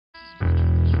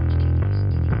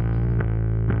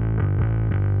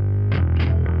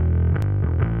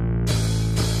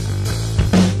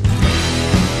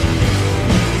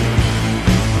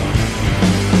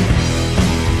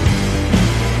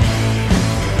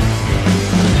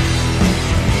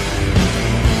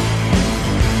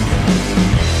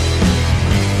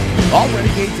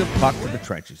Renegades of Puck to the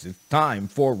trenches. It's time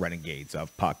for Renegades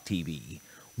of Puck TV.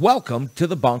 Welcome to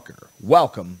the bunker.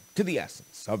 Welcome to the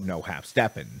essence of No Half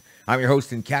Steppin'. I'm your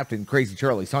host and captain, Crazy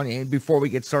Charlie Saunier, and before we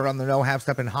get started on the No Half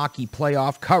Steppin' hockey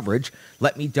playoff coverage,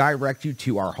 let me direct you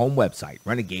to our home website,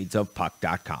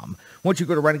 renegadesofpuck.com. Once you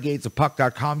go to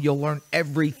renegadesofpuck.com, you'll learn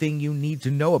everything you need to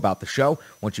know about the show.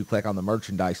 Once you click on the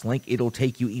merchandise link, it'll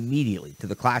take you immediately to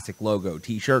the classic logo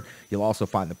t-shirt. You'll also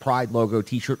find the Pride logo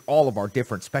t-shirt, all of our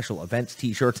different special events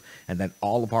t-shirts, and then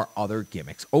all of our other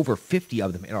gimmicks. Over 50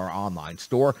 of them in our online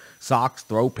store. Socks,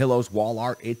 throw pillows, wall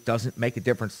art, it doesn't make a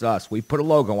difference to us. We put a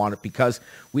logo on it because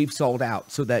we've sold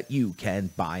out so that you can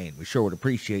buy in. We sure would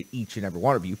appreciate each and every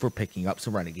one of you for picking up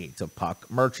some Renegades of Puck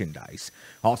merchandise.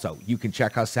 Also, you can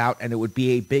check us out, and it would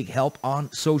be a big help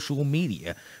on social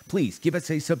media. Please give us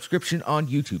a subscription on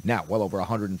YouTube. Now, well over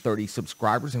 130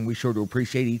 subscribers, and we sure to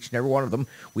appreciate each and every one of them.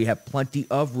 We have plenty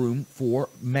of room for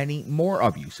many more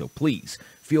of you, so please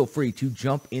feel free to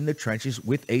jump in the trenches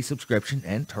with a subscription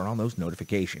and turn on those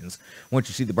notifications. Once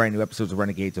you see the brand new episodes of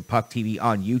Renegades of Puck TV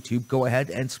on YouTube, go ahead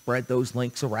and spread those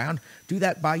links around. Do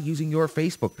that by using your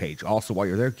Facebook page. Also, while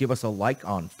you're there, give us a like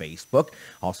on Facebook.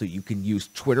 Also, you can use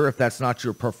Twitter if that's not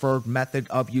your preferred method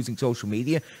of using social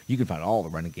media. You can find all the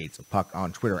Renegades of Puck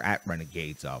on Twitter at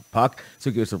Renegades of Puck. So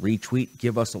give us a retweet,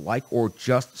 give us a like, or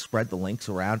just spread the links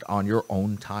around on your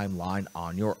own timeline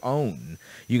on your own.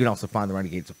 You can also find the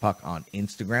Renegades of Puck on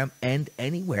Instagram and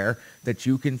anywhere that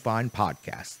you can find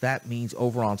podcasts. That means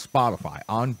over on Spotify,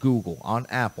 on Google, on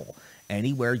Apple.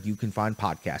 Anywhere you can find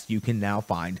podcasts, you can now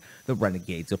find the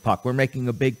Renegades of Puck. We're making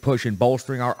a big push in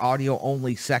bolstering our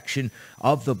audio-only section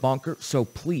of the bunker, so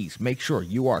please make sure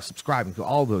you are subscribing to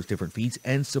all those different feeds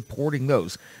and supporting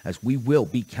those, as we will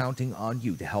be counting on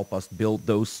you to help us build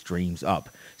those streams up.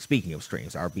 Speaking of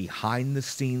streams, our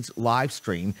behind-the-scenes live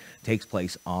stream takes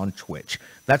place on Twitch.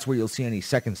 That's where you'll see any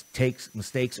second takes,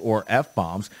 mistakes, or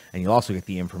F-bombs, and you'll also get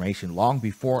the information long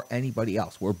before anybody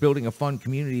else. We're building a fun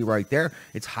community right there.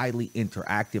 It's highly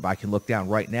interactive. I can look down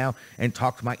right now and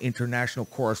talk to my international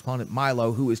correspondent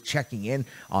Milo, who is checking in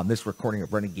on this recording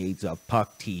of Renegades of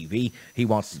Puck TV. He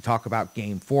wants to talk about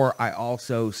Game 4. I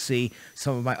also see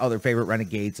some of my other favorite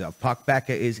Renegades of Puck.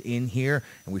 Becca is in here,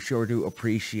 and we sure do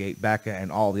appreciate Becca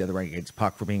and all the other Renegades of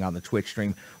Puck for being on the Twitch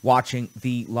stream, watching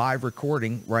the live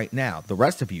recording right now. The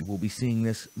rest of you will be seeing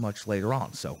this much later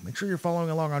on, so make sure you're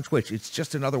following along on Twitch. It's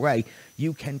just another way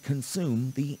you can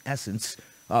consume the essence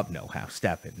of No Half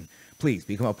Steppin'. Please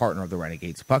become a partner of the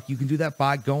Renegades of Puck. You can do that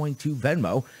by going to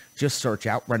Venmo. Just search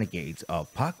out Renegades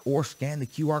of Puck or scan the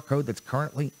QR code that's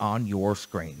currently on your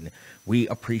screen. We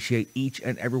appreciate each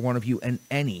and every one of you and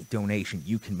any donation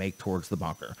you can make towards the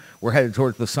bunker. We're headed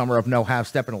towards the summer of No Half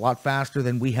Steppin' a lot faster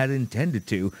than we had intended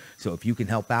to, so if you can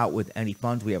help out with any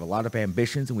funds, we have a lot of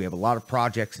ambitions and we have a lot of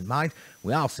projects in mind.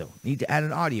 We also need to add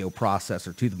an audio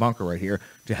processor to the bunker right here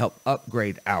to help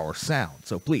upgrade our sound.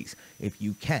 So please, if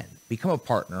you can, become a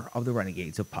partner of the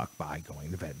Renegades of Puck by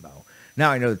going to Venmo. Now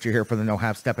I know that you're here for the No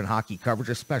Half Steppin' hockey coverage,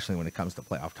 especially when it comes to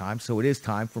playoff time, so it is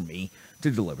time for me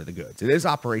to deliver the goods. It is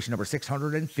operation number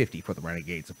 650 for the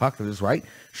Renegades of Puck. That is right,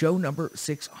 show number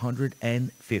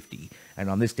 650. And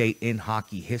on this date in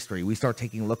hockey history, we start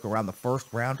taking a look around the first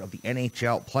round of the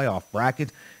NHL playoff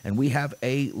bracket, and we have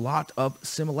a lot of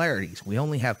similarities. We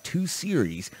only have two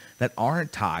series that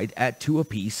aren't tied at 2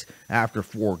 apiece after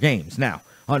 4 games. Now,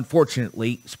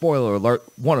 unfortunately, spoiler alert,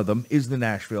 one of them is the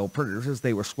Nashville Predators, as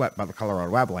they were swept by the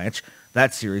Colorado Avalanche.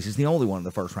 That series is the only one in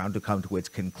the first round to come to its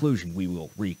conclusion. We will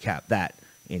recap that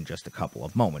in just a couple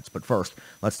of moments. But first,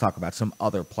 let's talk about some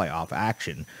other playoff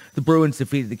action. The Bruins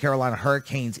defeated the Carolina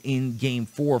Hurricanes in Game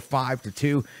 4,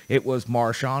 5-2. It was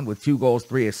Marchand with 2 goals,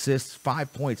 3 assists,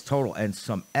 5 points total, and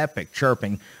some epic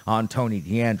chirping on Tony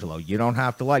DeAngelo. You don't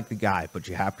have to like the guy, but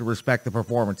you have to respect the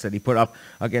performance that he put up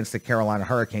against the Carolina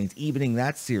Hurricanes, evening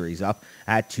that series up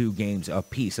at 2 games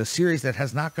apiece. A series that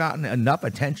has not gotten enough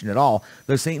attention at all.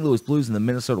 The St. Louis Blues and the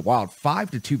Minnesota Wild,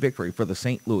 5-2 victory for the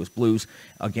St. Louis Blues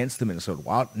against the Minnesota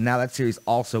Wild. Now that series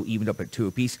also evened up at 2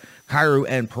 apiece. Kyrou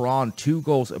and Perron, 2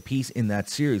 goals apiece in that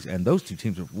series, and those two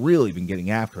teams have really been getting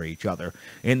after each other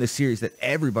in the series that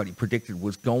everybody predicted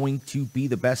was going to be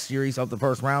the best series of the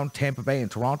first round, Tampa Bay and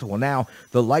Toronto. Well, now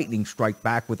the Lightning strike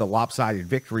back with a lopsided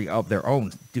victory of their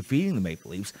own, defeating the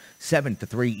Maple Leafs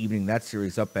 7-3, evening that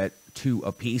series up at 2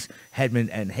 apiece. Hedman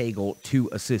and Hagel, 2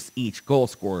 assists each. Goal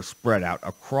scorers spread out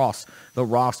across the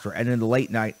roster. And in the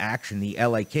late night action, the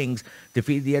LA Kings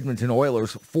defeated the Edmonton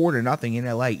Oilers 4-0 in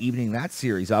LA, evening that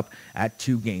series up at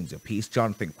 2 games apiece.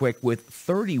 Jonathan Quick with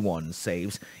 31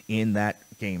 saves in that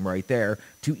game right there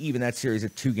to even that series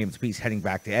at 2 games apiece heading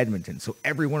back to Edmonton. So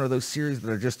every one of those series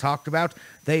that I just talked about,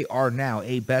 they are now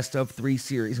a best-of-3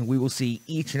 series, and we will see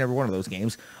each and every one of those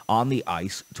games on the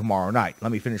ice tomorrow night.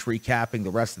 Let me finish recapping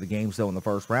the rest of the games, though, in the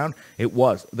first round. It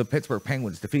was the Pittsburgh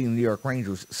Penguins defeating the New York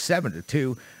Rangers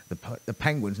 7-2. The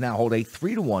Penguins now hold a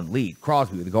 3-1 lead.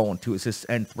 Crosby with a goal and 2 assists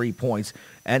and 3 points.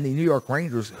 And the New York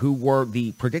Rangers, who were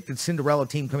the predicted Cinderella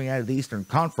team coming out of the Eastern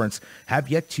Conference, have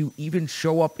yet to even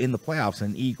show up in the playoffs.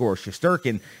 And Igor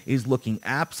Shesterkin is looking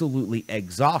absolutely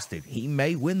exhausted. He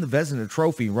may win the Vezina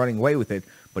Trophy running away with it,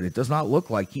 but it does not look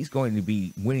like he's going to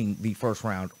be winning the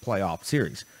first-round playoff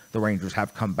series. The Rangers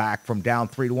have come back from down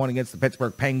 3-1 against the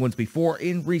Pittsburgh Penguins before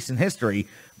in recent history,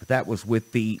 but that was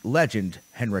with the legend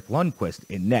Henrik Lundqvist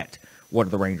in net. What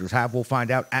do the Rangers have? We'll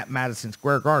find out at Madison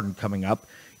Square Garden coming up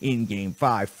in Game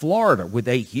 5. Florida with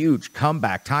a huge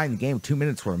comeback, tying the game with 2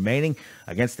 minutes remaining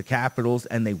against the Capitals,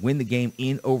 and they win the game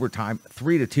in overtime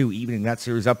 3-2, evening that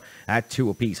series up at 2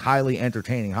 apiece. Highly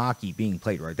entertaining hockey being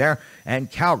played right there.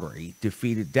 And Calgary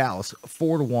defeated Dallas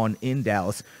 4-1 in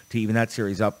Dallas to even that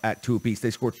series up at 2 apiece.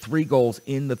 They scored 3 goals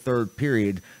in the third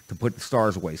period to put the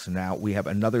Stars away. So now we have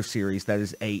another series that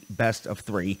is a best of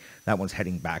 3. That one's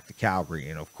heading back to Calgary.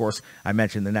 And of course, I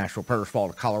mentioned the Nashville Predators fall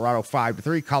to Colorado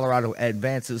 5-3. Colorado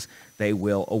advances. They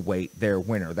will await their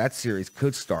winner. That series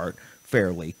could start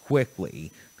fairly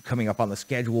quickly. Coming up on the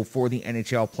schedule for the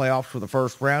NHL playoffs for the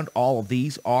first round, all of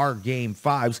these are Game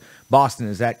 5s. Boston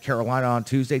is at Carolina on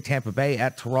Tuesday, Tampa Bay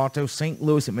at Toronto, St.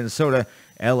 Louis at Minnesota,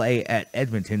 LA at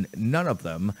Edmonton. None of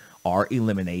them are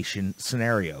elimination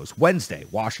scenarios. Wednesday,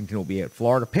 Washington will be at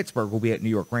Florida. Pittsburgh will be at New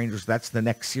York Rangers. That's the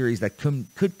next series that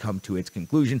could come to its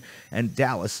conclusion. And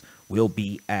Dallas will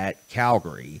be at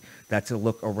Calgary. That's a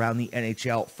look around the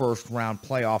NHL first-round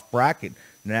playoff bracket.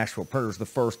 The Nashville Predators, the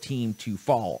first team to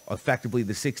fall, effectively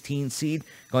the 16 seed,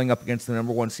 going up against the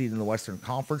number 1 seed in the Western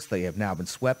Conference. They have now been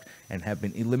swept and have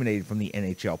been eliminated from the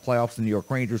NHL playoffs. The New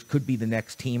York Rangers could be the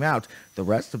next team out. The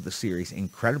rest of the series,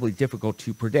 incredibly difficult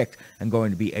to predict and going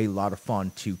to be a lot of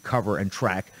fun to cover and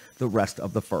track the rest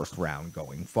of the first round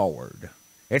going forward.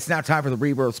 It's now time for the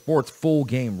Rebirth Sports full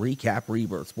game recap.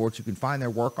 Rebirth Sports, you can find their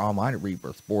work online at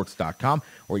rebirthsports.com,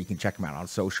 or you can check them out on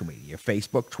social media,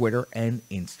 Facebook, Twitter, and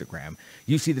Instagram.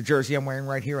 You see the jersey I'm wearing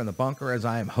right here in the bunker as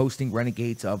I am hosting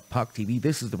Renegades of Puck TV.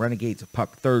 This is the Renegades of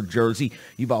Puck third jersey.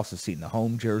 You've also seen the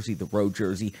home jersey, the road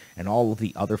jersey, and all of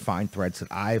the other fine threads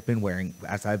that I have been wearing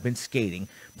as I've been skating,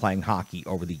 playing hockey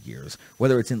over the years.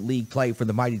 Whether it's in league play for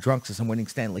the Mighty Drunks and winning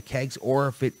Stanley Kegs, or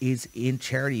if it is in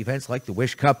charity events like the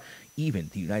Wish Cup, even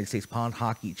the United States Pond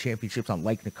Hockey Championships on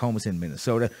Lake Nokomis in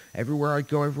Minnesota. Everywhere I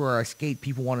go, everywhere I skate,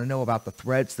 people want to know about the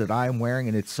threads that I am wearing,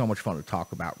 and it's so much fun to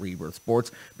talk about Rebirth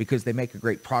Sports because they make a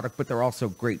great product, but they're also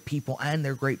great people, and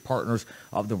they're great partners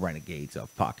of the Renegades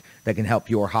of Puck. They can help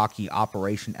your hockey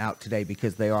operation out today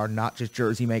because they are not just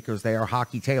jersey makers, they are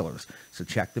hockey tailors. So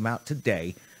check them out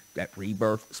today at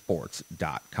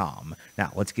rebirthsports.com.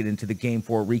 Now, let's get into the Game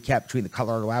 4 recap between the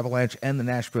Colorado Avalanche and the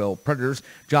Nashville Predators.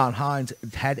 John Hines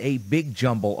had a big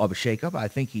jumble of a shakeup. I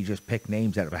think he just picked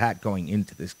names out of a hat going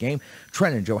into this game.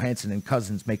 Trennan, Johansson, and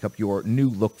Cousins make up your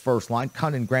new-look first line.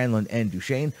 Cunnin, Granlund, and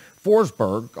Duchesne.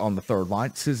 Forsberg on the third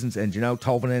line. Sissons and Janot,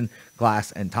 Tolvanen,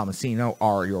 Glass, and Tomasino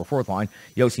are your fourth line.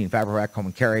 Yossi and Fabervac,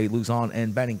 Coleman, Carey, Luzon,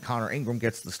 and Benning. Connor Ingram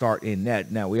gets the start in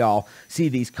net. Now, we all see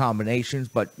these combinations,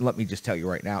 but let me just tell you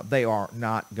right now, they are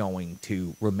not going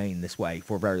to remain this way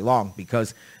for very long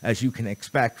because, as you can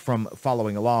expect from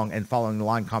following along and following the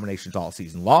line combinations all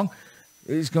season long,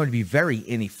 it is going to be very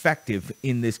ineffective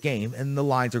in this game, and the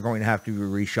lines are going to have to be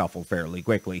reshuffled fairly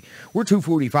quickly. We're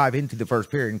 2:45 into the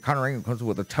first period, and Connor Ingram comes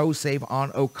with a toe save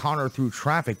on O'Connor through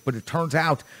traffic, but it turns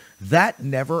out that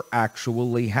never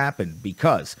actually happened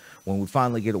because when we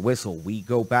finally get a whistle, we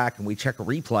go back and we check a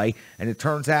replay, and it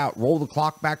turns out, roll the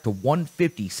clock back to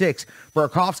 1:56.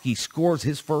 Burakovsky scores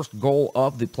his first goal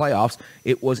of the playoffs.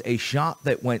 It was a shot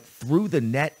that went through the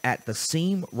net at the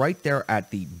seam right there at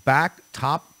the back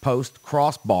top post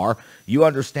crossbar. You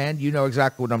understand, you know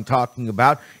exactly what I'm talking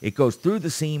about. It goes through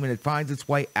the seam and it finds its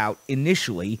way out.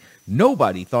 Initially,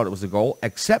 nobody thought it was a goal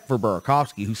except for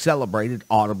Burakovsky, who celebrated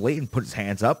audibly and put his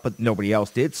hands up, but nobody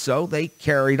else did, so they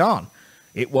carried on.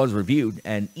 It was reviewed,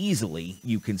 and easily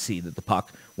you can see that the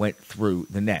puck went through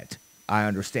the net. I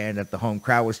understand that the home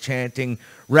crowd was chanting,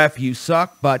 "Ref, you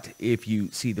suck," but if you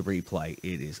see the replay,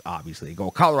 it is obviously a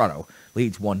goal. Colorado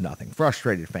leads 1-0.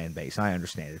 Frustrated fan base, I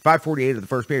understand it. 5:48 of the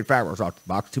first period, Favreau's off the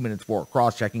box, 2 minutes for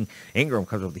cross-checking. Ingram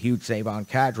comes up with a huge save on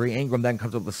Kadri. Ingram then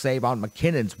comes up with a save on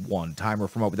McKinnon's one-timer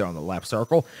from over there on the left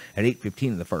circle. At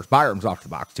 8:15 of the first, Byram's off the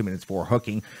box, 2 minutes for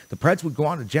hooking. The Preds would go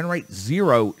on to generate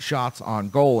 0 shots on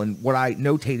goal, and what I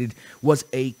notated was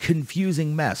a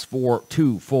confusing mess for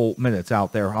 2 full minutes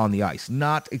out there on the ice.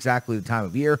 Not exactly the time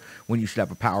of year when you should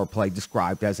have a power play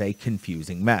described as a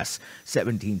confusing mess.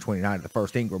 17:29 of the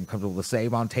first, Ingram comes up with a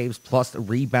save on Taves plus a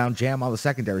rebound jam on the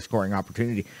secondary scoring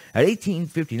opportunity. At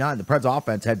 18:59, the Preds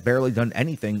offense had barely done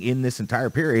anything in this entire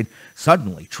period.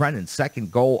 Suddenly, Trennan's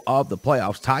second goal of the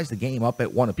playoffs ties the game up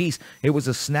at 1 apiece. It was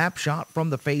a snapshot from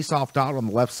the face-off dot on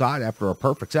the left side after a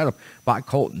perfect setup by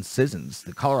Colton Sissons.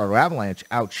 The Colorado Avalanche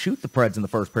outshoot the Preds in the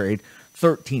first period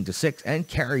 13-6 and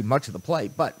carry much of the play,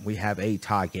 but we have a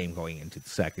tie game going into the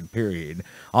second period.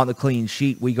 On the clean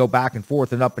sheet, we go back and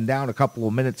forth and up and down a couple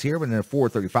of minutes here, but then at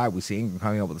 4:35, we see Ingram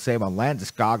coming up with a save on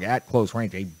Landeskog at close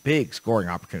range. A big scoring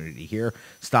opportunity here,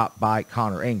 stopped by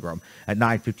Connor Ingram. At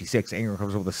 9:56, Ingram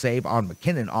comes up with a save on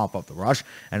McKinnon off of the rush,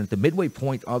 and at the midway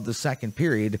point of the second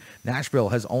period, Nashville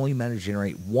has only managed to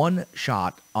generate 1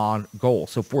 shot on goal.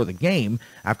 So for the game,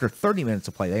 after 30 minutes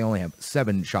of play, they only have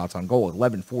 7 shots on goal. At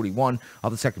 11:41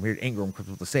 of the second period, Ingram comes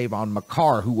with a save on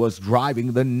Makar, who was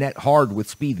driving the net hard with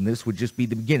speed, and this would just be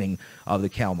the beginning of the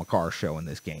Cal Makar show in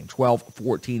this game.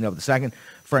 12:14 of the second,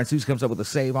 Francouz comes up with a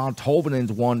save on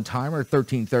Tolvanen's one-timer.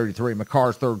 13:33,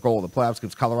 Makar's third goal of the playoffs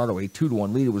gives Colorado a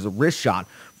 2-1 lead. It was a wrist shot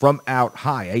from out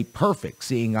high, a perfect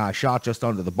seeing-eye shot just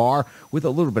under the bar with a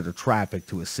little bit of traffic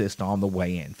to assist on the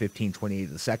way in. 15:28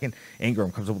 of the second,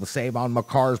 Ingram comes up with a save on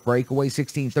Makar's breakaway.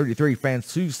 16:33,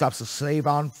 Francouz stops a save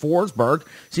on Forsberg.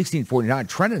 16:49,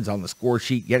 Trennan's on the score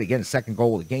sheet yet again. His second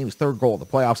goal of the game, his third goal of the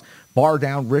playoffs. Bar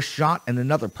down wrist shot and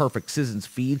another perfect Sissons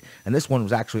feed, and this one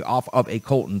was actually off of a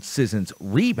Colton Sissons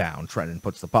rebound. Trennan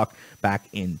puts the puck back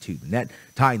into the net,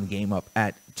 tying the game up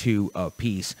at 2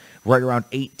 apiece. Right around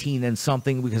 18 and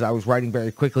something, because I was writing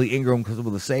very quickly, Ingram comes up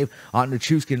with a save on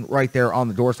Nichushkin right there on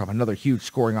the doorstep. Another huge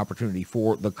scoring opportunity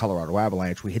for the Colorado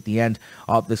Avalanche. We hit the end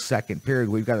of the second period.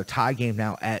 We've got a tie game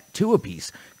now at 2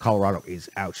 apiece. Colorado is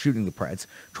out shooting the Preds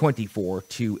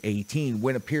 24-18.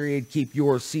 Win a period, keep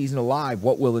your season alive.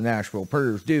 What will the Nashville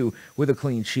Predators do with a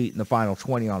clean sheet in the final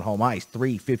 20 on home ice?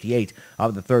 3:58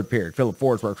 of the third period. Philip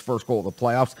Forsberg's first goal of the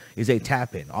playoffs is a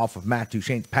tap-in off of Matt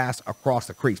Duchene's pass across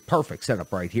the crease. Perfect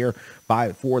setup right here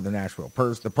for the Nashville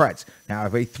Predators. The Preds now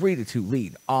have a 3-2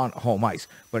 lead on home ice.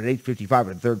 But at 8:55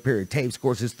 of the third period, Taves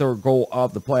scores his third goal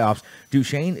of the playoffs.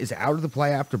 Duchene is out of the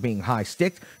play after being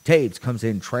high-sticked. Taves comes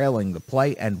in trailing the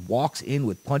play and walks in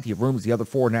with plenty of room as the other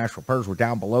 4 Nashville Predators were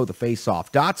down below the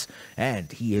face-off dots,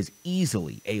 and he is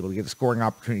easily able to get a scoring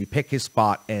opportunity, pick his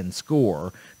spot, and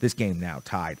score. This game now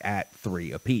tied at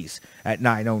 3 apiece. At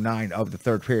 9:09 of the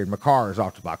third period, Makar is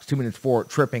off the box. 2 minutes for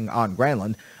tripping on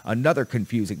Granlund. Another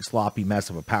confusing, sloppy mess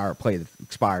of a power play that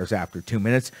expires after 2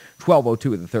 minutes.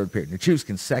 12:02 of the third period.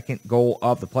 Nichushkin's second goal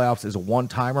of the playoffs is a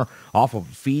one-timer off of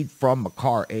a feed from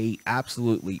Makar. A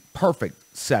absolutely perfect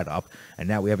setup, and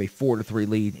now we have a 4-3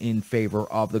 lead in favor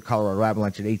of the Colorado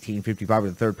Avalanche at 18:55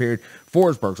 of the third period.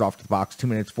 Forsberg's off to the box, 2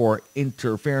 minutes for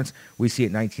interference. We see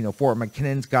at 19:04,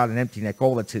 McKinnon's got an empty net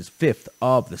goal. That's his 5th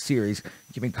of the series,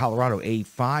 giving Colorado a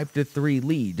 5-3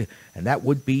 lead, and that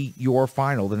would be your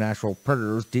final. The Nashville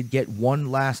Predators did get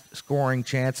one last scoring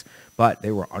chance, but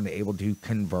they were unable to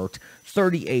convert.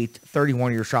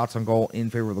 38-31 shots on goal in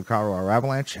favor of the Colorado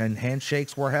Avalanche, and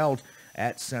handshakes were held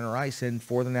at center ice. And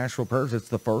for the Nashville Predators, it's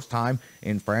the first time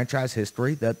in franchise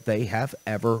history that they have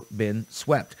ever been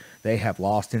swept. They have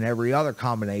lost in every other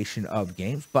combination of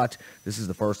games, but this is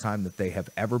the first time that they have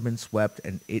ever been swept,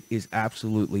 and it is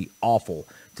absolutely awful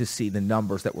to see the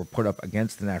numbers that were put up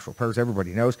against the Nashville Predators.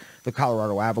 Everybody knows the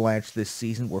Colorado Avalanche this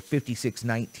season were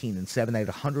 56-19-7. They had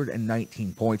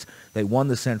 119 points. They won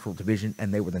the Central Division,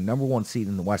 and they were the number 1 seed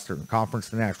in the Western Conference.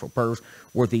 The Nashville Predators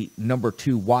were the number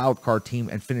 2 wild card team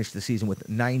and finished the season with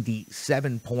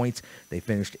 97 points. They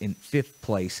finished in 5th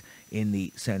place in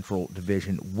the Central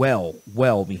Division,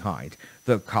 well behind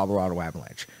the Colorado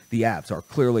Avalanche. The Avs are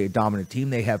clearly a dominant team.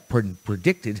 They have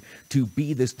predicted to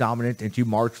be this dominant and to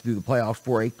march through the playoffs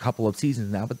for a couple of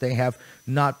seasons now, but they have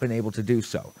not been able to do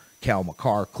so. Cal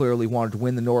Makar clearly wanted to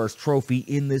win the Norris Trophy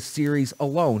in this series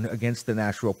alone against the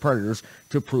Nashville Predators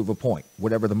to prove a point.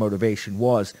 Whatever the motivation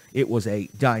was, it was a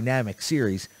dynamic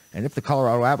series, and if the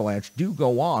Colorado Avalanche do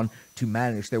go on to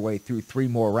manage their way through 3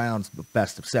 more rounds of the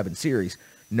best-of-7 series,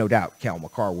 no doubt Cal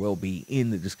Makar will be in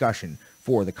the discussion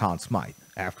for the Conn Smythe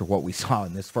after what we saw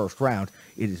in this first round,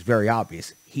 it is very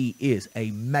obvious he is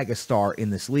a megastar in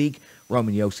this league.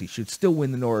 Roman Josi should still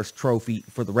win the Norris Trophy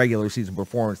for the regular season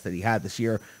performance that he had this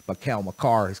year, but Cale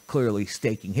Makar is clearly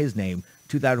staking his name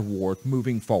to that award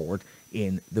moving forward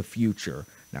in the future.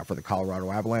 Now, for the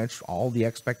Colorado Avalanche, all the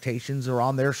expectations are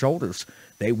on their shoulders.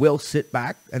 They will sit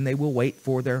back and they will wait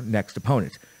for their next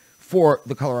opponent. For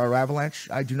the Colorado Avalanche,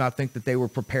 I do not think that they were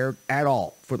prepared at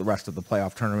all for the rest of the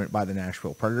playoff tournament by the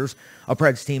Nashville Predators. A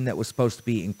Preds team that was supposed to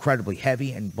be incredibly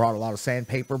heavy and brought a lot of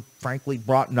sandpaper, frankly,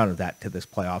 brought none of that to this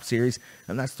playoff series,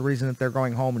 and that's the reason that they're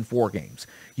going home in 4 games.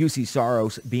 UC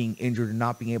Saros being injured and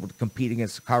not being able to compete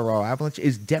against the Colorado Avalanche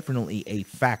is definitely a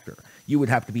factor. You would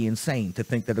have to be insane to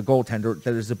think that a goaltender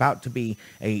that is about to be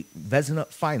a Vezina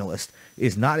finalist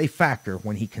is not a factor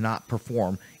when he cannot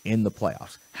perform in the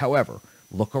playoffs. However,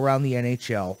 look around the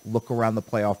NHL, look around the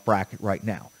playoff bracket right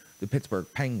now. The Pittsburgh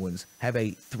Penguins have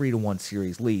a 3-1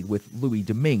 series lead with Louis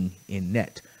Domingue in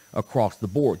net. Across the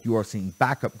board, you are seeing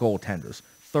backup goaltenders,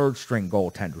 third-string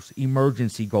goaltenders,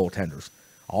 emergency goaltenders,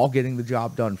 all getting the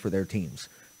job done for their teams.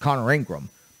 Connor Ingram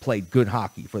played good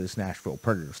hockey for this Nashville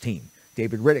Predators team.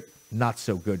 David Riddick, not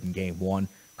so good in Game 1.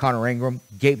 Connor Ingram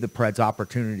gave the Preds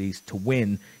opportunities to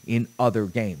win in other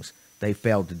games. They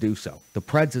failed to do so. The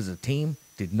Preds as a team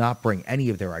did not bring any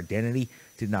of their identity,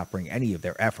 did not bring any of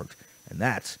their effort, and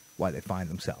that's why they find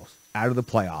themselves out of the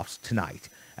playoffs tonight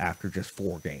after just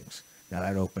 4 games. Now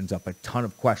that opens up a ton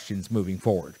of questions moving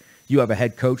forward. You have a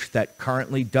head coach that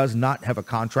currently does not have a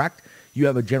contract. You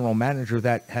have a general manager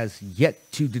that has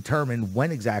yet to determine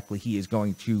when exactly he is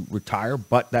going to retire,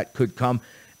 but that could come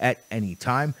at any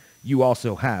time. You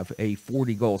also have a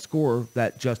 40-goal scorer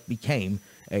that just became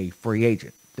a free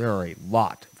agent. There are a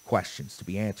lot of questions to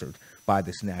be answered by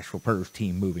this Nashville Predators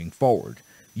team moving forward.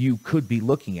 You could be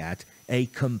looking at a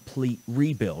complete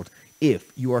rebuild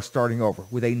if you are starting over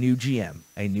with a new GM,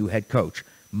 a new head coach,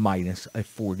 minus a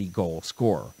 40-goal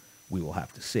scorer. We will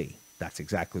have to see. That's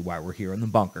exactly why we're here in the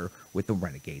bunker with the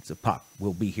Renegades of Puck.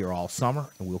 We'll be here all summer,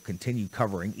 and we'll continue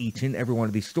covering each and every one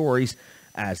of these stories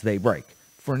as they break.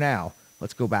 For now,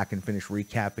 let's go back and finish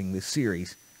recapping this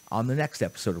series on the next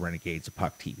episode of Renegades of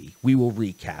Puck TV. We will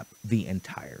recap the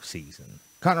entire season.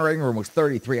 Connor Ingram was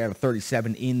 33 out of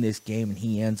 37 in this game, and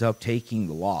he ends up taking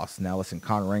the loss. Now, listen,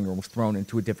 Connor Ingram was thrown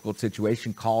into a difficult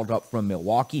situation, called up from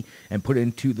Milwaukee, and put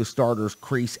into the starter's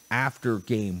crease after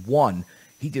Game 1.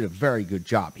 He did a very good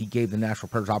job. He gave the Nashville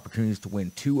Predators opportunities to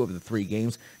win 2 of the 3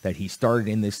 games that he started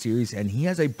in this series, and he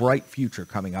has a bright future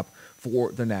coming up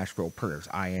for the Nashville Predators.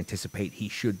 I anticipate he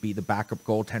should be the backup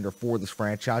goaltender for this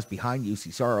franchise behind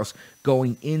UC Saros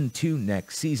going into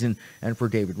next season. And for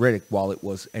David Riddick, while it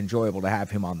was enjoyable to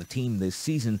have him on the team this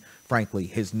season, frankly,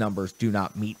 his numbers do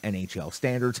not meet NHL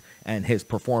standards, and his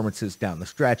performances down the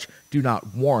stretch do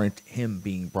not warrant him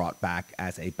being brought back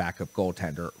as a backup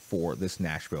goaltender for this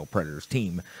Nashville Predators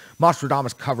team.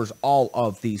 Nostradamus covers all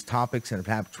of these topics, and if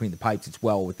it happens between the pipes, it's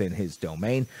well within his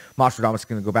domain. Nostradamus is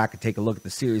going to go back and take a look at the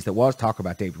series that was, talk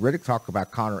about David Riddick, talk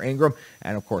about Connor Ingram,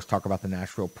 and of course, talk about the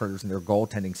Nashville Predators and their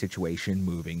goaltending situation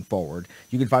moving forward.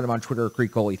 You can find him on Twitter at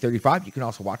GreekGoalie35. You can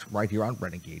also watch him right here on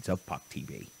Renegades of Puck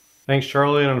TV. Thanks,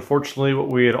 Charlie. And unfortunately, what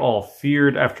we had all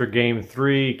feared after Game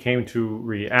 3 came to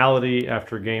reality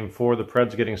after Game 4, the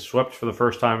Preds getting swept for the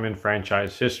first time in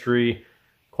franchise history,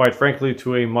 quite frankly,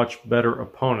 to a much better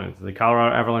opponent. The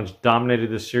Colorado Avalanche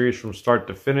dominated this series from start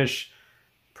to finish.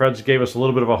 Preds gave us a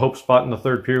little bit of a hope spot in the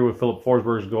third period with Philip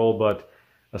Forsberg's goal, but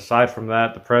aside from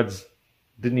that, the Preds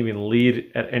didn't even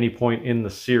lead at any point in the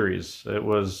series. It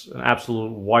was an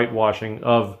absolute whitewashing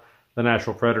of the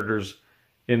Nashville Predators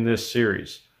in this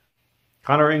series.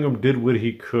 Connor Ingram did what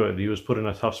he could. He was put in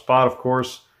a tough spot, of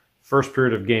course. First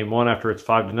period of Game 1, after it's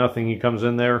 5-0, he comes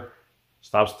in there,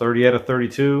 stops 30 out of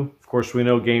 32. Of course, we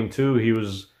know Game 2, he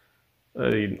was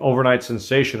an overnight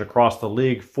sensation across the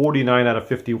league. 49 out of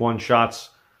 51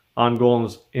 shots on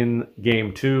goals in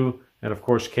Game 2. And, of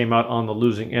course, came out on the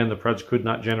losing end. The Preds could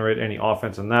not generate any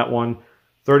offense in that one.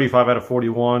 35 out of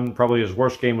 41. Probably his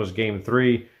worst game was Game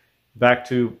 3. Back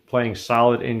to playing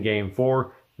solid in Game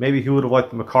 4. Maybe he would have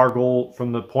liked the Makar goal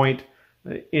from the point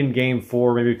in Game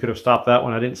 4. Maybe he could have stopped that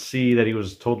one. I didn't see that he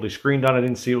was totally screened on. I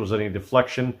didn't see it was any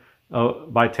deflection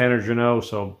by Tanner Jeannot,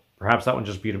 so perhaps that one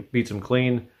just beats him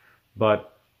clean.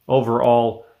 But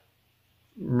overall,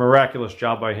 miraculous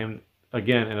job by him,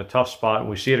 again, in a tough spot. And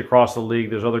we see it across the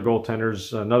league. There's other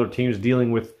goaltenders, other teams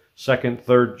dealing with second,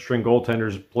 third-string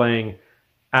goaltenders playing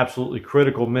absolutely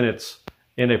critical minutes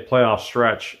in a playoff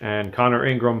stretch. And Connor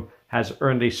Ingram has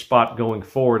earned a spot going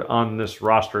forward on this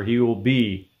roster. He will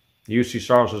be UC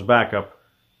Saros' backup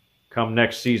come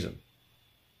next season.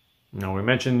 Now, we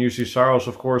mentioned UC Saros,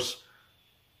 of course,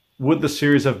 would the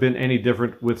series have been any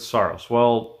different with Saros?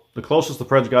 Well, the closest the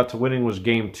Preds got to winning was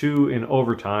Game 2 in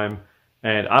overtime,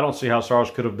 and I don't see how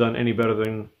Saros could have done any better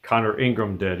than Connor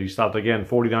Ingram did. He stopped, again,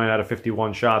 49 out of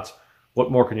 51 shots.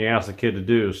 What more can you ask the kid to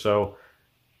do? So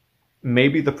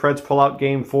maybe the Preds pull out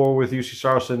Game 4 with UC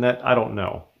Saros in net. I don't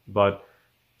know. But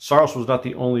Saros was not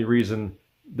the only reason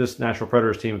this Nashville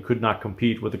Predators team could not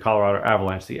compete with the Colorado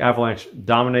Avalanche. The Avalanche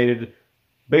dominated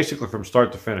basically from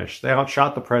start to finish. They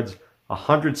outshot the Preds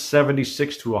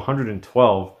 176 to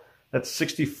 112. That's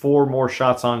 64 more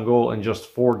shots on goal in just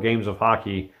 4 games of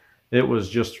hockey. It was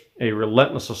just a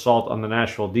relentless assault on the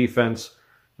Nashville defense.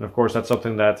 And of course, that's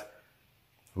something that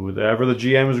whoever the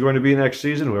GM is going to be next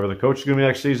season, whoever the coach is going to be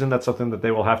next season, that's something that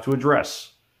they will have to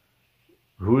address.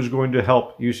 Who's going to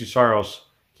help UC Saros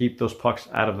keep those pucks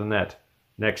out of the net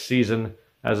next season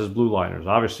as his blue liners?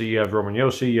 Obviously, you have Roman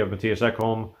Josi, you have Matthias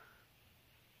Ekholm.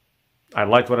 I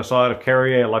liked what I saw out of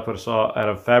Carrier. I liked what I saw out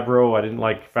of Fabro. I didn't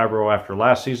like Fabro after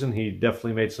last season. He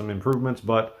definitely made some improvements,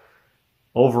 but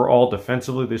overall,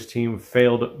 defensively, this team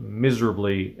failed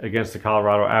miserably against the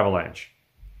Colorado Avalanche.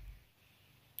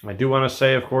 I do want to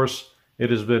say, of course, it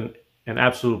has been an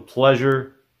absolute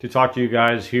pleasure to talk to you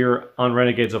guys here on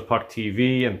Renegades of Puck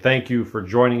TV, and thank you for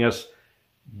joining us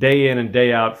day in and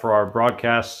day out for our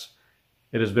broadcasts.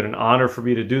 It has been an honor for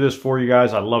me to do this for you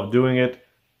guys. I love doing it.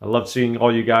 I love seeing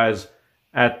all you guys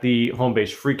at the Home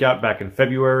Base Freakout back in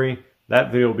February.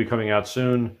 That video will be coming out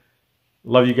soon.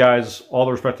 Love you guys. All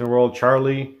the respect in the world.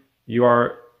 Charlie, you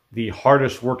are the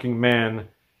hardest working man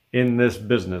in this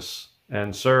business.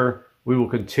 And sir, we will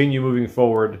continue moving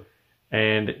forward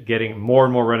and getting more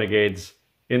and more Renegades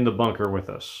in the bunker with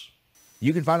us.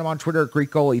 You can find him on Twitter at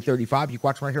GreekGoalie35. You can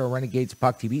watch him right here on Renegades of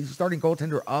Puck TV. He's the starting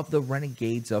goaltender of the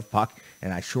Renegades of Puck,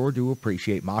 and I sure do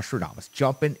appreciate Mostradamus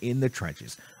jumping in the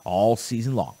trenches all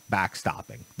season long,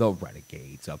 backstopping the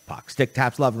Renegades of Puck. Stick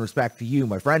taps, love, and respect to you,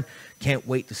 my friend. Can't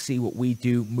wait to see what we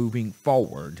do moving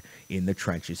forward in the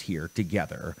trenches here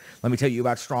together. Let me tell you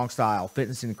about Strong Style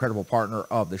Fitness, an incredible partner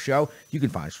of the show. You can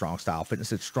find Strong Style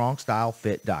Fitness at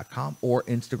strongstylefit.com or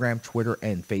Instagram, Twitter,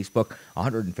 and Facebook.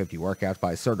 150 workouts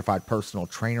by a certified personal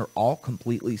trainer, all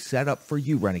completely set up for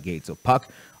you, Renegades of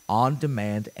Puck, on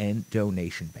demand and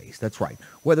donation based. That's right.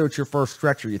 Whether it's your first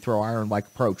stretch or you throw iron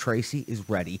like pro, Tracy is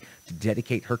ready to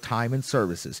dedicate her time and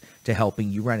services to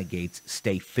helping you Renegades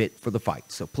stay fit for the fight.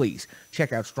 So please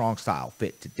check out Strong Style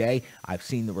Fit today. I've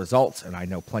seen the results, and I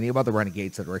know plenty of other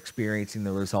Renegades that are experiencing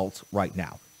the results right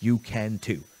now. You can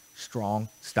too. Strong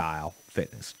Style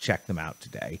Fitness. Check them out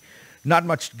today. Not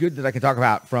much good that I can talk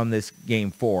about from this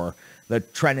Game 4. The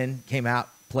Trennan came out,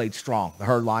 played strong. The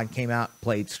Herd line came out,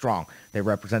 played strong. They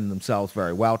represented themselves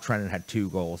very well. Trennan had 2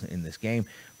 goals in this game.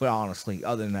 But honestly,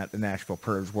 other than that, the Nashville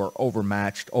Predators were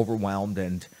overmatched, overwhelmed,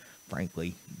 and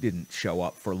frankly, didn't show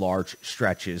up for large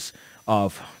stretches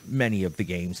of many of the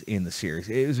games in the series.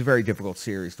 It was a very difficult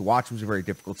series to watch. It was a very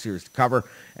difficult series to cover.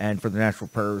 And for the Nashville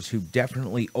Predators, who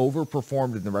definitely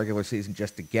overperformed in the regular season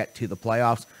just to get to the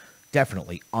playoffs,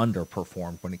 definitely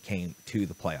underperformed when it came to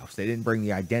the playoffs. They didn't bring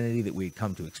the identity that we had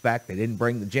come to expect. They didn't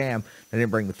bring the jam. They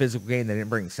didn't bring the physical game. They didn't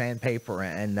bring the sandpaper,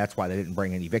 and that's why they didn't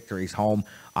bring any victories home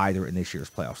either in this year's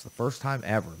playoffs. The first time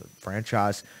ever the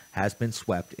franchise has been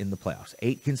swept in the playoffs.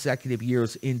 8 consecutive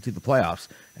years into the playoffs,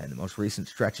 and the most recent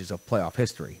stretches of playoff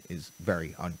history is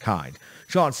very unkind.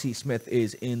 Sean C. Smith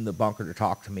is in the bunker to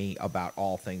talk to me about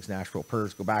all things Nashville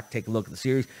Predators. Go back, take a look at the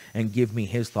series, and give me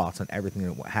his thoughts on everything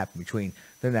that happened between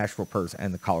the Nashville Predators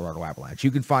and the Colorado Avalanche.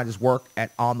 You can find his work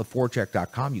at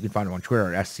ontheforecheck.com. You can find him on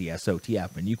Twitter at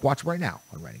SCSOTF, and you can watch him right now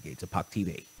on Renegades of Puck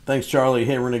TV. Thanks, Charlie.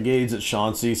 Hey, Renegades, it's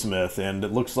Sean C. Smith, and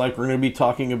it looks like we're going to be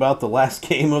talking about the last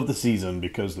game of the season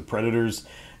because the Predators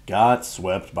got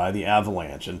swept by the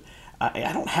Avalanche. And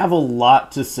I don't have a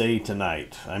lot to say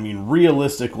tonight. I mean,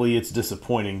 realistically, it's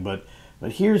disappointing, but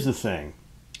here's the thing,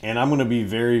 and I'm going to be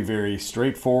very, very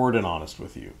straightforward and honest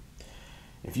with you.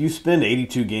 If you spend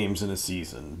 82 games in a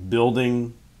season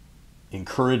building,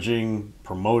 encouraging,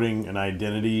 promoting an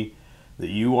identity that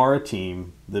you are a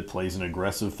team that plays an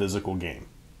aggressive physical game,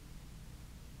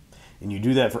 and you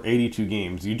do that for 82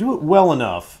 games, you do it well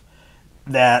enough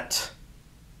that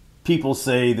people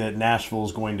say that Nashville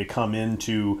is going to come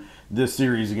into this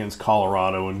series against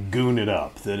Colorado and goon it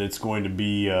up, that it's going to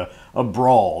be a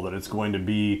brawl, that it's going to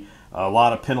be a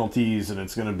lot of penalties, and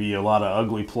it's going to be a lot of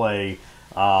ugly play.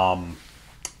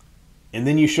 And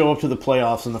then you show up to the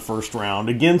playoffs in the first round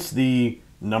against the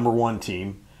 #1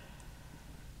 team,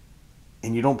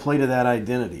 and you don't play to that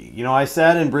identity. You know, I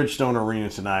sat in Bridgestone Arena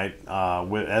tonight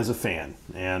as a fan,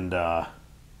 and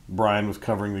Brian was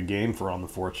covering the game for On the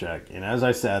Forecheck. And as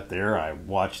I sat there, I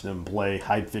watched them play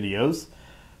hype videos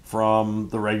from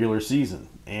the regular season.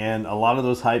 and a lot of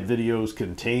those hype videos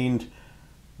contained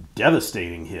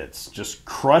devastating hits, just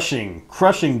crushing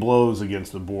blows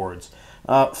against the boards,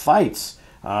 fights,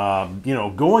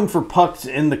 going for pucks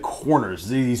in the corners,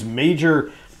 these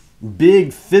major,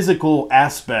 big physical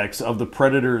aspects of the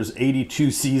Predators'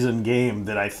 82 season game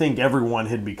that I think everyone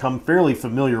had become fairly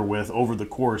familiar with over the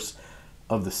course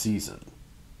of the season.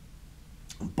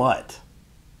 But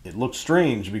it looked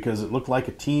strange because it looked like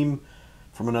a team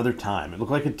from another time. It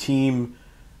looked like a team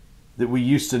that we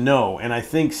used to know. And I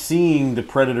think seeing the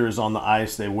Predators on the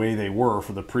ice the way they were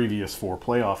for the previous 4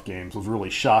 playoff games was really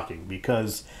shocking,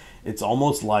 because it's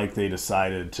almost like they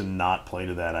decided to not play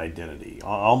to that identity.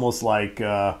 Almost like,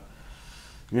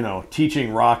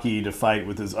 teaching Rocky to fight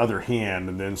with his other hand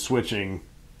and then switching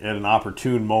at an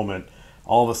opportune moment.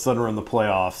 All of a sudden we're in the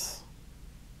playoffs,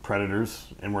 Predators,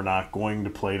 and we're not going to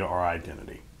play to our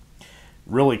identity.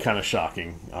 Really kind of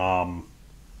shocking.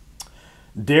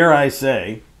 Dare I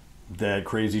say that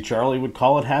Crazy Charlie would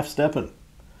call it half-stepping.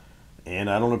 And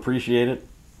I don't appreciate it.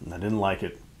 I didn't like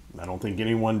it. I don't think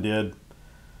anyone did.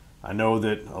 I know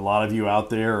that a lot of you out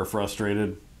there are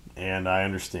frustrated, and I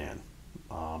understand.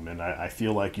 And I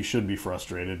feel like you should be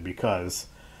frustrated because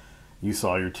you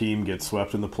saw your team get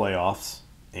swept in the playoffs,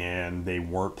 and they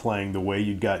weren't playing the way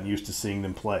you'd gotten used to seeing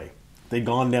them play. They'd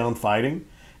gone down fighting,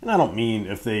 and I don't mean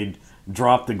if they'd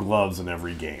dropped the gloves in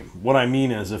every game. What I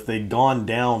mean is if they'd gone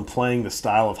down playing the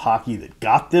style of hockey that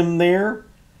got them there,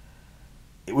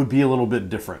 it would be a little bit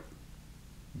different.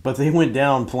 But they went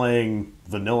down playing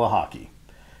vanilla hockey.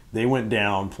 They went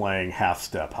down playing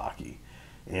half-step hockey.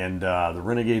 And the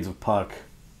Renegades of Puck,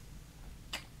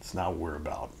 it's not what we're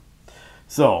about.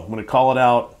 So I'm going to call it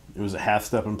out. It was a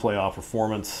half-step and playoff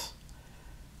performance.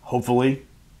 Hopefully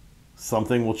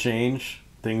something will change.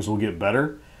 Things will get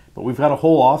better. But we've got a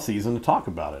whole offseason to talk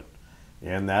about it.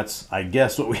 And that's, I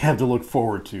guess, what we have to look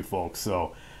forward to, folks.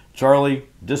 So, Charlie,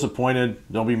 disappointed.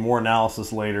 There'll be more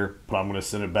analysis later, but I'm going to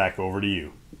send it back over to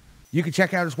you. You can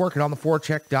check out his work at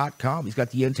ontheforecheck.com. He's got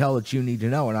the intel that you need to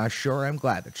know, and I sure am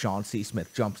glad that Sean C.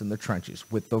 Smith jumps in the trenches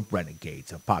with the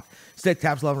Renegades of Puck. Stick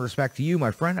taps, love, and respect to you,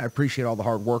 my friend. I appreciate all the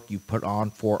hard work you put on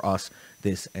for us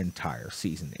this entire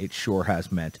season. It sure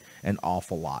has meant an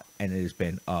awful lot, and it has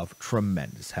been of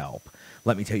tremendous help.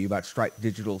 Let me tell you about Stripe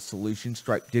Digital Solutions,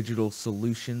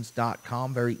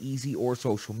 stripedigitalsolutions.com. Very easy, or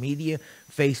social media,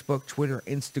 Facebook, Twitter,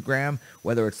 Instagram,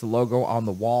 whether it's the logo on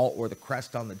the wall or the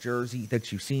crest on the jersey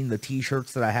that you've seen, the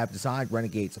t-shirts that I have designed,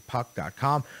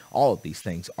 renegadesofpuck.com. All of these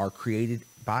things are created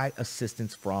by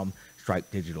assistance from Stripe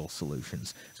Digital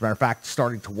Solutions. As a matter of fact,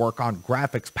 starting to work on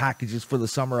graphics packages for the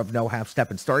summer of No Half Step,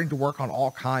 and starting to work on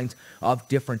all kinds of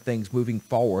different things moving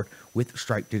forward with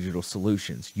Stripe Digital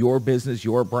Solutions. Your business,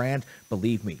 your brand,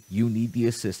 believe me, you need the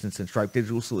assistance, and Stripe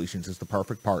Digital Solutions is the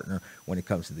perfect partner when it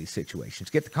comes to these situations.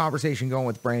 Get the conversation going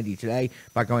with Brandy today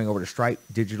by going over to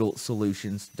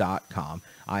stripedigitalsolutions.com.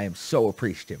 I am so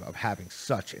appreciative of having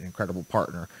such an incredible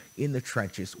partner in the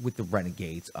trenches with the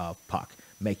Renegades of Puck,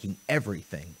 making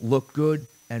everything look good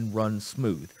and run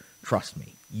smooth. Trust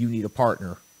me, you need a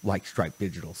partner like Stripe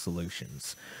Digital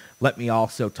Solutions. Let me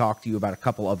also talk to you about a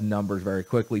couple of numbers very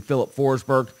quickly. Philip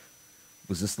Forsberg.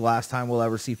 Was this the last time we'll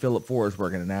ever see Philip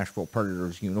Forsberg in a Nashville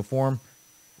Predators uniform?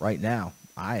 Right now,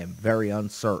 I am very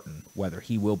uncertain whether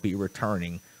he will be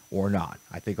returning or not.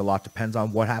 I think a lot depends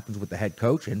on what happens with the head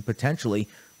coach and potentially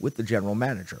with the general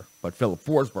manager. But Philip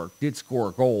Forsberg did score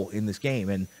a goal in this game,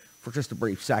 and for just a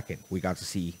brief second, we got to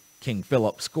see King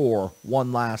Philip score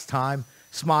one last time,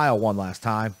 smile one last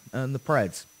time, and the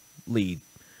Preds lead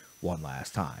one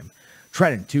last time.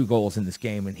 Trenton, 2 goals in this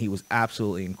game, and he was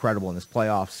absolutely incredible in this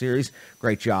playoff series.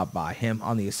 Great job by him.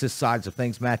 On the assist sides of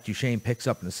things, Matt Duchene picks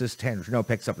up an assist. Tanner Jeannot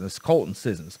picks up an assist. Colton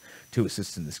Sissons, 2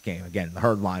 assists in this game. Again, the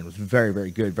Herd line was very, very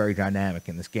good, very dynamic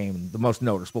in this game. The most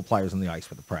noticeable players on the ice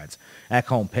for the Preds.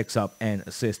 Ekholm picks up an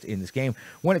assist in this game.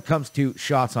 When it comes to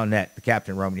shots on net, the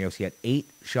captain, Roman Josi, had 8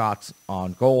 shots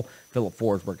on goal. Philip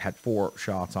Forsberg had 4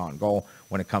 shots on goal.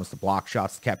 When it comes to block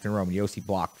shots, Captain Roman Josi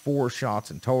blocked 4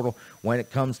 shots in total. When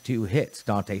it comes to hits,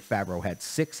 Dante Fabro had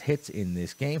 6 hits in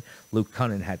this game. Luke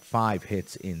Cunnin had 5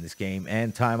 hits in this game,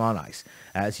 and time on ice.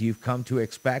 As you've come to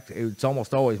expect, it's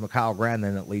almost always Mikhail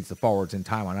Granlund that leads the forwards in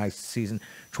time on ice this season,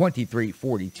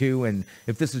 23-42. And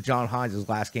if this is John Hines'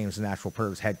 last game as the Nashville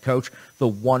Predators head coach, the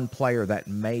one player that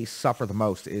may suffer the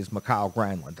most is Mikhail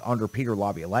Granlund. Under Peter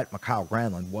Laviolette, Mikhail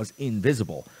Granlund was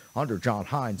invisible. Under John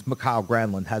Hines, Mikhail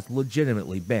Granlund has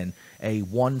legitimately been a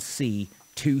 1C,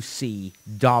 2C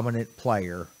dominant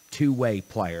player, two-way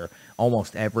player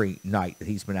almost every night that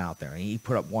he's been out there. And he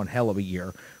put up one hell of a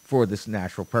year for this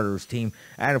Nashville Predators team.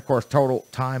 And, of course, total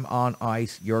time on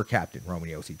ice, your captain, Roman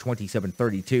Josi,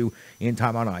 27-32 in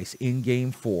time on ice in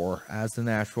Game 4 as the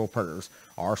Nashville Predators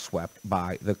are swept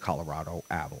by the Colorado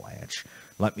Avalanche.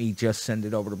 Let me just send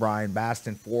it over to Brian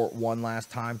Baston for one last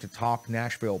time to talk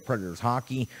Nashville Predators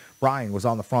hockey. Brian was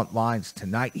on the front lines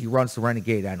tonight. He runs the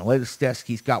Renegade Analytics desk.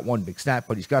 He's got one big stat,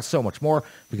 but he's got so much more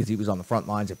because he was on the front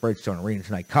lines at Bridgestone Arena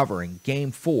tonight covering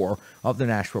Game 4 of the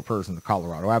Nashville Predators and the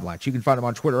Colorado Avalanche. You can find him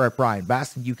on Twitter at Brian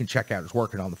Baston. You can check out his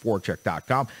work on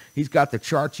theforecheck.com. He's got the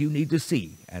charts you need to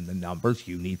see and the numbers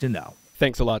you need to know.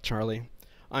 Thanks a lot, Charlie.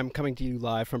 I'm coming to you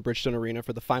live from Bridgestone Arena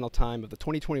for the final time of the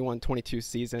 2021-22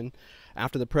 season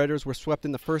after the Predators were swept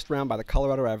in the first round by the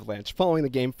Colorado Avalanche following the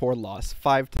Game 4 loss,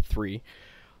 5-3.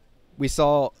 We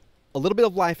saw a little bit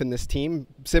of life in this team,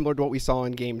 similar to what we saw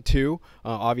in Game 2.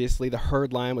 Obviously, the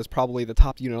Herd line was probably the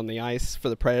top unit on the ice for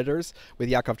the Predators, with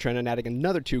Yakov Trenin adding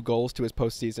another 2 goals to his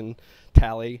postseason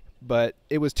tally. But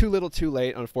it was too little too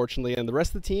late, unfortunately, and the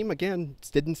rest of the team, again,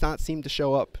 did not seem to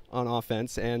show up on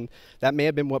offense, and that may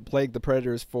have been what plagued the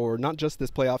Predators for not just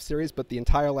this playoff series, but the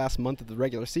entire last month of the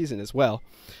regular season as well.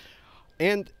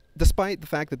 And despite the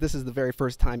fact that this is the very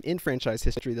first time in franchise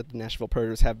history that the Nashville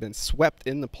Predators have been swept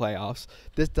in the playoffs,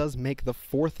 this does make the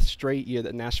 4th straight year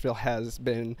that Nashville has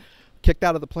been kicked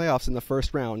out of the playoffs in the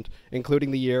first round,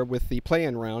 including the year with the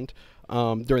play-in round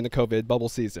during the COVID bubble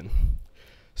season.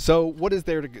 So what is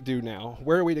there to do now?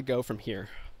 Where are we to go from here?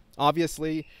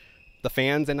 Obviously, the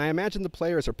fans, and I imagine the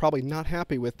players, are probably not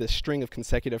happy with this string of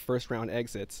consecutive first-round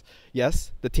exits.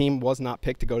 Yes, the team was not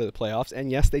picked to go to the playoffs,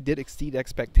 and yes, they did exceed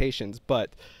expectations,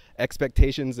 but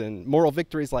expectations and moral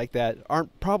victories like that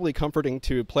aren't probably comforting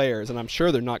to players, and I'm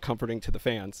sure they're not comforting to the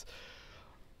fans.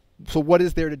 So what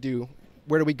is there to do?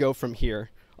 Where do we go from here?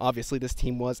 Obviously, this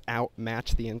team was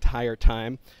outmatched the entire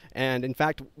time, and in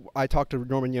fact, I talked to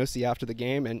Roman Josi after the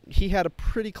game, and he had a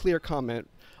pretty clear comment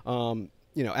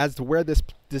as to where this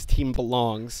team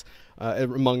belongs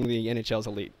among the NHL's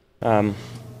elite. Well,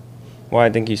 I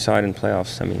think you saw it in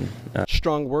playoffs. I mean,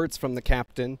 strong words from the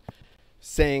captain,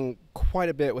 saying quite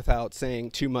a bit without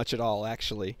saying too much at all,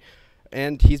 actually.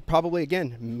 And he's probably,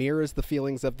 again, mirrors the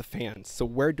feelings of the fans. So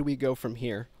where do we go from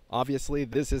here? Obviously,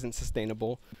 this isn't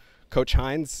sustainable. Coach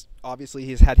Hines, obviously,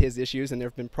 he's had his issues, and there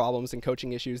have been problems and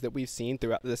coaching issues that we've seen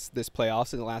throughout this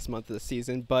playoffs in the last month of the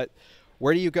season. But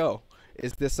where do you go?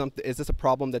 Is this a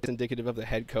problem that's indicative of the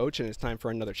head coach and it's time for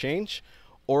another change?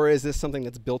 Or is this something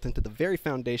that's built into the very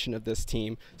foundation of this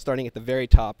team, starting at the very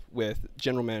top with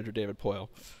General Manager David Poile?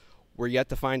 We're yet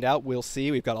to find out. We'll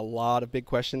see. We've got a lot of big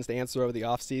questions to answer over the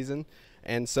offseason,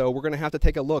 and so we're going to have to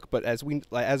take a look. But as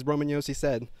Roman Josi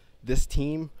said, this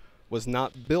team was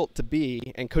not built to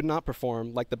be and could not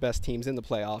perform like the best teams in the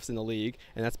playoffs in the league,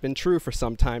 and that's been true for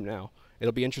some time now.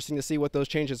 It'll be interesting to see what those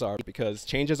changes are, because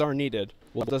changes are needed.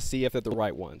 We'll just see if they're the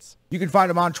right ones. You can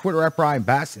find him on Twitter at Brian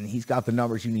Baston. He's got the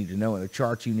numbers you need to know and the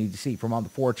charts you need to see from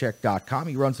ontheforecheck.com.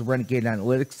 He runs the Renegade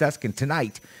Analytics desk, and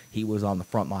tonight he was on the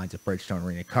front lines at Bridgestone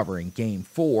Arena covering Game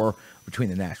 4 between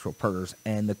the Nashville Predators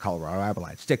and the Colorado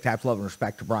Avalanche. Stick taps, love, and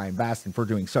respect to Brian Baston for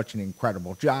doing such an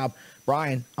incredible job.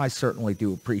 Brian, I certainly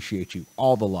do appreciate you.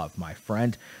 All the love, my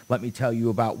friend. Let me tell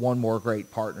you about one more great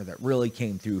partner that really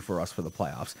came through for us for the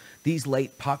playoffs. These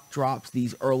late puck drops,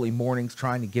 these early mornings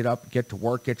trying to get up, get to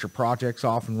work, get your projects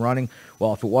off and running.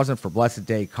 Well, if it wasn't for Blessed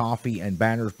Day Coffee and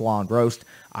Banner's Blonde Roast,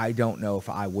 I don't know if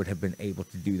I would have been able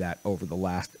to do that over the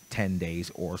last 10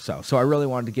 days or so. So I really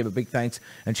wanted to give a big thanks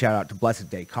and shout out to Blessed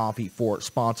Day Coffee for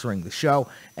sponsoring the show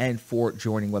and for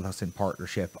joining with us in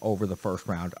partnership over the first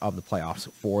round of the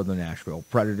playoffs for the Nashville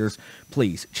Predators.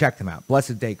 Please check them out,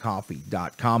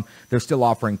 blesseddaycoffee.com. They're still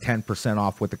offering 10%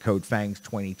 off with the code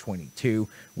FANGS2022.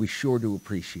 We sure do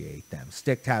appreciate them.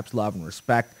 Stick taps, love, and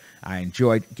respect. I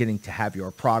enjoyed getting to have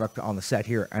your product on the set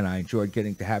here, and I enjoyed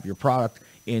getting to have your product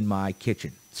in my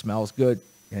kitchen. It smells good,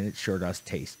 and it sure does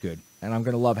taste good. And I'm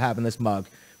going to love having this mug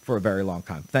for a very long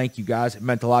time. Thank you, guys. It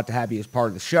meant a lot to have you as part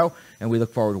of the show, and we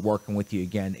look forward to working with you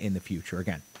again in the future.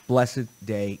 Again, Blessed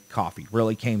Day Coffee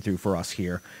really came through for us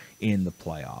here in the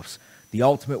playoffs. The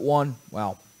Ultimate One,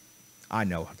 well, I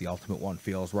know how the Ultimate One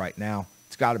feels right now.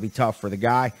 It's got to be tough for the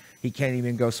guy. He can't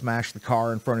even go smash the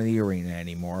car in front of the arena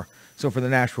anymore. So for the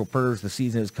Nashville Predators, the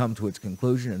season has come to its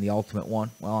conclusion, and the Ultimate One,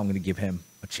 well, I'm going to give him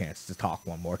a chance to talk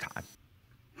one more time.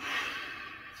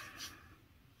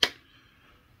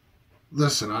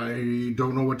 Listen, I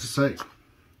don't know what to say.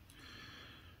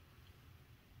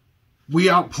 We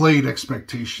outplayed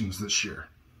expectations this year.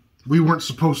 We weren't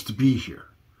supposed to be here.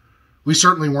 We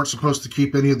certainly weren't supposed to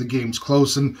keep any of the games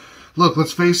close. And look,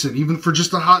 let's face it, even for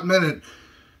just a hot minute,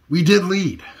 we did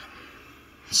lead.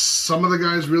 Some of the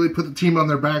guys really put the team on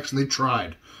their backs, and they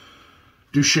tried.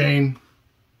 Duchesne,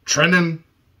 Trennan,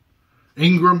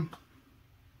 Ingram.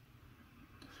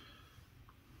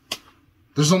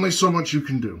 There's only so much you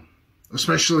can do,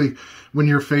 especially when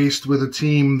you're faced with a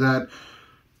team that,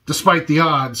 despite the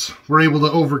odds, were able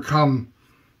to overcome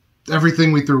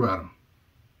everything we threw at them.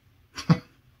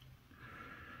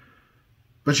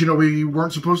 But, we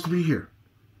weren't supposed to be here.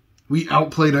 We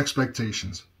outplayed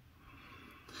expectations.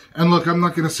 And look, I'm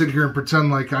not going to sit here and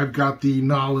pretend like I've got the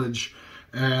knowledge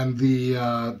and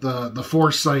the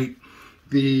foresight,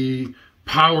 the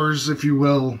powers, if you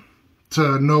will,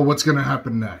 to know what's going to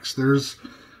happen next. There's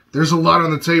a lot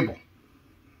on the table.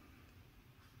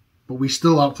 But we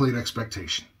still outplayed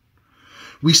expectation.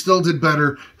 We still did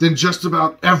better than just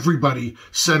about everybody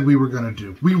said we were going to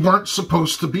do. We weren't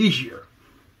supposed to be here.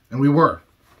 And we were.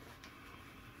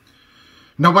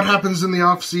 Now, what happens in the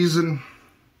off-season?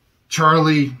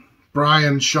 Charlie,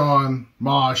 Brian, Sean,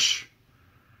 Mosh,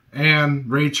 Ann,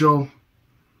 Rachel,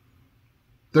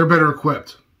 they're better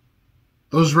equipped.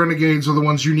 Those Renegades are the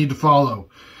ones you need to follow.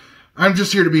 I'm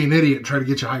just here to be an idiot and try to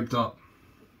get you hyped up.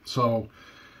 So,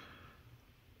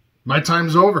 my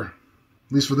time's over,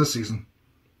 at least for this season.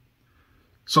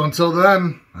 So until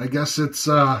then, I guess it's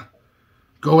go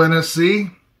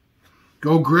NSC,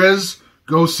 go Grizz,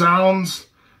 go Sounds,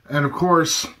 and of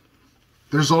course,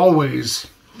 there's always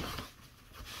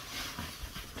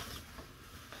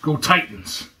go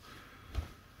Titans.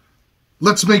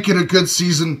 Let's make it a good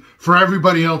season for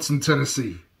everybody else in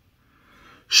Tennessee.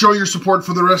 Show your support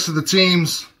for the rest of the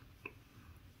teams.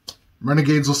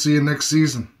 Renegades will see you next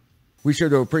season. We sure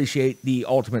do appreciate the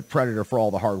Ultimate Predator for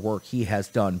all the hard work he has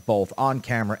done both on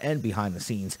camera and behind the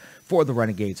scenes for the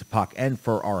Renegades of Puck and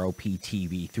for ROP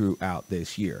TV throughout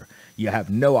this year. You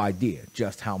have no idea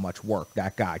just how much work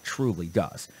that guy truly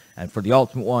does. And for the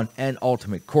Ultimate One and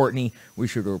Ultimate Courtney, we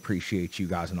sure do appreciate you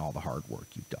guys and all the hard work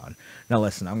you've done. Now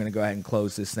listen, I'm going to go ahead and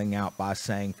close this thing out by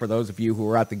saying, for those of you who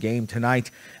were at the game tonight,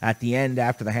 at the end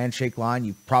after the handshake line,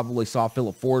 you probably saw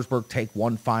Philip Forsberg take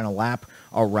one final lap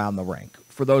around the rink.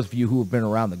 For those of you who have been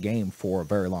around the game for a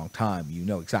very long time, you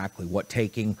know exactly what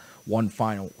taking one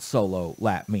final solo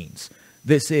lap means.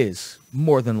 This is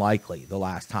more than likely the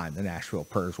last time the Nashville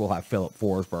Preds will have Philip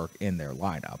Forsberg in their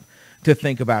lineup. To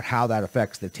think about how that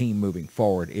affects the team moving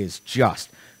forward is just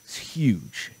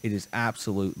huge. It is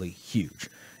absolutely huge.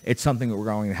 It's something that we're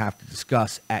going to have to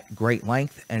discuss at great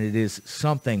length, and it is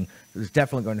something that is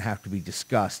definitely going to have to be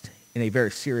discussed in a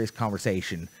very serious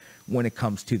conversation when it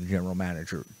comes to the general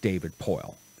manager, David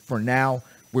Poile. For now,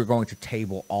 we're going to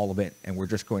table all of it, and we're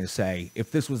just going to say,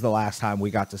 if this was the last time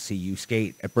we got to see you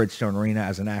skate at Bridgestone Arena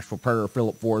as a Nashville Predator,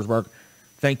 Philip Forsberg,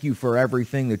 thank you for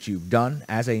everything that you've done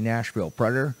as a Nashville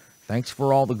Predator. Thanks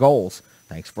for all the goals.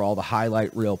 Thanks for all the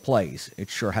highlight reel plays. It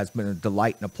sure has been a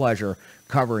delight and a pleasure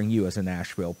covering you as a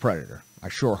Nashville Predator. I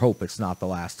sure hope it's not the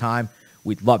last time.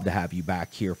 We'd love to have you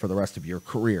back here for the rest of your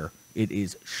career.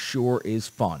 It sure is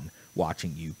fun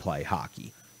watching you play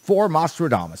hockey. For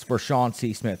Mostradamus, for Sean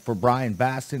C. Smith, for Brian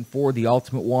Baston, for the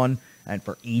Ultimate One, and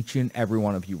for each and every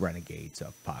one of you Renegades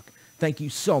of Puck. Thank you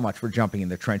so much for jumping in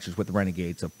the trenches with the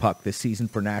Renegades of Puck this season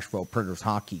for Nashville Predators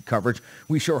hockey coverage.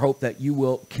 We sure hope that you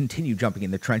will continue jumping in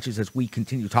the trenches as we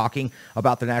continue talking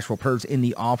about the Nashville Predators in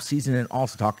the offseason and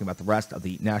also talking about the rest of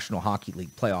the National Hockey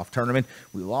League playoff tournament.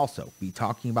 We will also be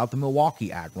talking about the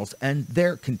Milwaukee Admirals and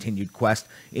their continued quest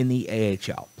in the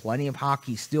AHL. Plenty of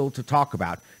hockey still to talk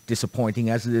about.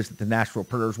 Disappointing as it is that the Nashville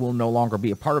Predators will no longer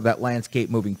be a part of that landscape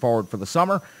moving forward for the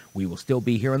summer, we will still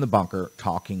be here in the bunker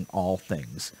talking all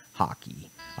things hockey.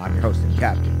 I'm your host and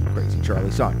captain, Crazy Charlie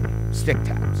Saunier. Stick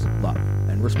taps, love,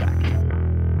 and respect.